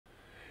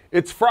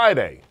It's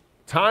Friday,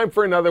 time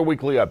for another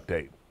weekly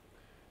update.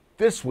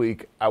 This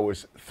week, I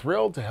was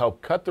thrilled to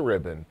help cut the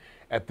ribbon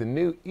at the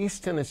new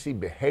East Tennessee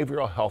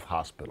Behavioral Health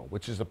Hospital,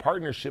 which is a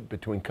partnership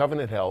between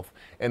Covenant Health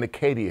and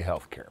Acadia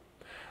Healthcare.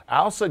 I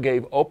also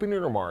gave opening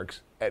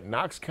remarks at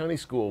Knox County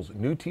Schools'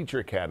 new teacher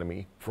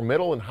academy for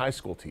middle and high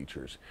school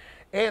teachers,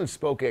 and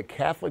spoke at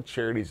Catholic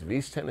Charities of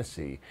East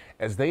Tennessee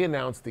as they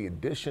announced the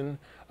addition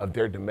of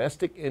their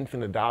domestic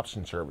infant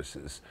adoption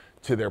services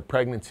to their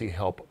pregnancy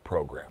help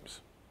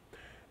programs.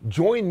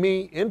 Join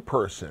me in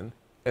person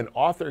and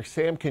author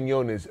Sam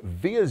Quinones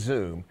via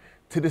Zoom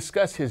to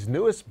discuss his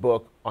newest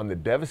book on the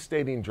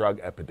devastating drug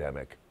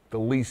epidemic, The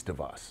Least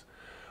of Us.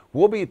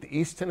 We'll be at the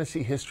East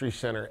Tennessee History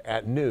Center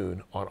at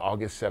noon on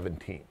August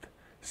 17th.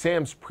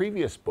 Sam's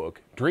previous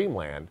book,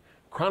 Dreamland,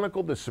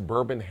 chronicled the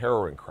suburban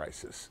heroin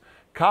crisis.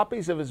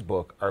 Copies of his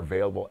book are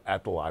available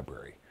at the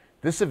library.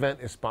 This event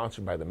is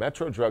sponsored by the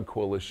Metro Drug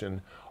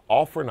Coalition,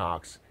 All for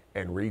Knox,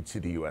 and Reed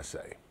City,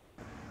 USA.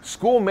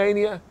 School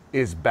Mania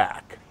is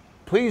back.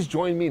 Please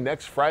join me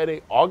next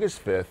Friday,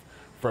 August 5th,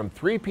 from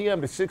 3 p.m.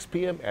 to 6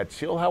 p.m. at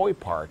Chilhowie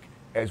Park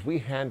as we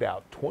hand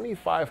out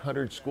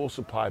 2,500 school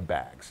supply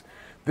bags.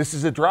 This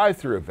is a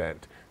drive-through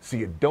event, so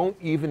you don't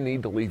even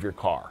need to leave your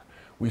car.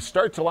 We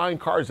start to line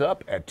cars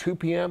up at 2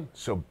 p.m.,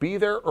 so be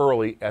there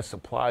early as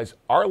supplies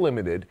are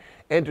limited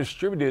and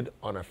distributed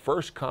on a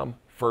first-come,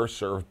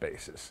 first-served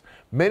basis.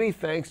 Many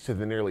thanks to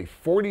the nearly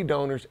 40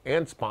 donors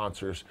and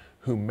sponsors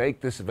who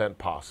make this event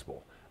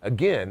possible.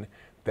 Again,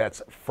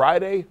 that's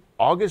Friday,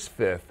 August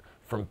 5th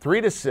from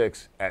 3 to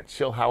 6 at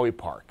Chilhowie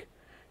Park.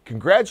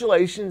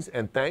 Congratulations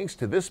and thanks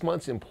to this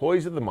month's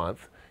Employees of the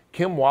Month,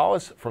 Kim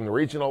Wallace from the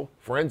Regional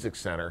Forensics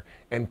Center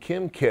and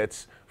Kim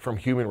Kitts from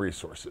Human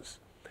Resources.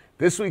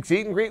 This week's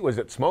Eat and Greet was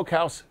at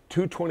Smokehouse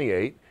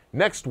 228.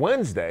 Next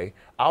Wednesday,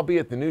 I'll be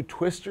at the new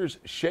Twisters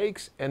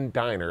Shakes and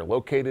Diner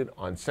located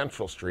on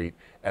Central Street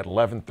at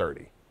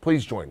 11:30.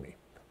 Please join me.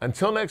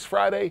 Until next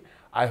Friday,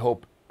 I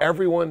hope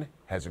everyone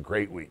has a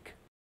great week.